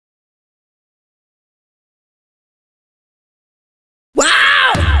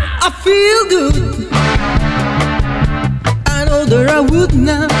I feel good. I know that I would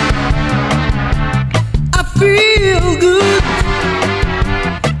now. I feel good.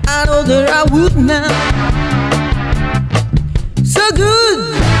 I know that I would now. So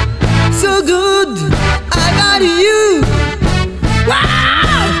good, so good. I got you.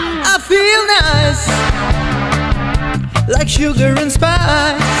 Wow, I feel nice, like sugar and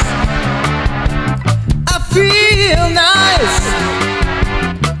spice. I feel nice,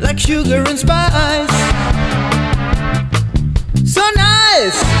 like sugar and spice. So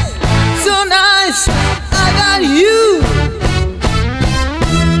nice, so nice, I got you.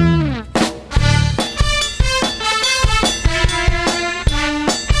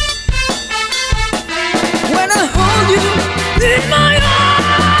 When I hold you in my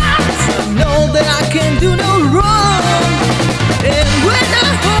arms, I know that I can do no wrong. And when I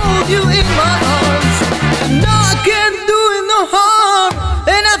hold you in my arms, I know I can't do it no harm.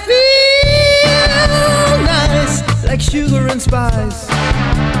 And I feel nice, like sugar and spice.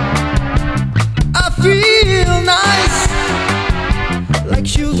 I feel nice, like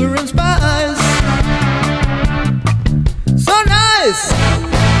sugar and spice. So nice,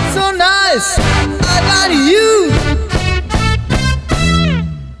 so nice, I got you.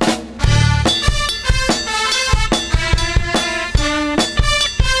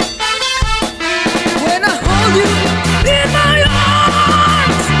 When I hold you in my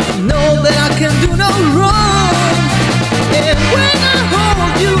arms, I know that I can do no wrong. And when I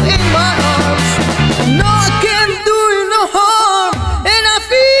hold you in my arms, I know I can't do it no harm. And I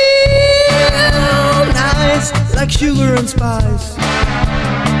feel nice, like sugar and spice.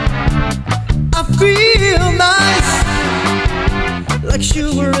 I feel nice, like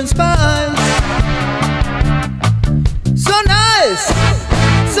sugar and spice. So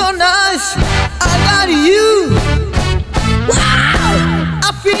nice, I got you.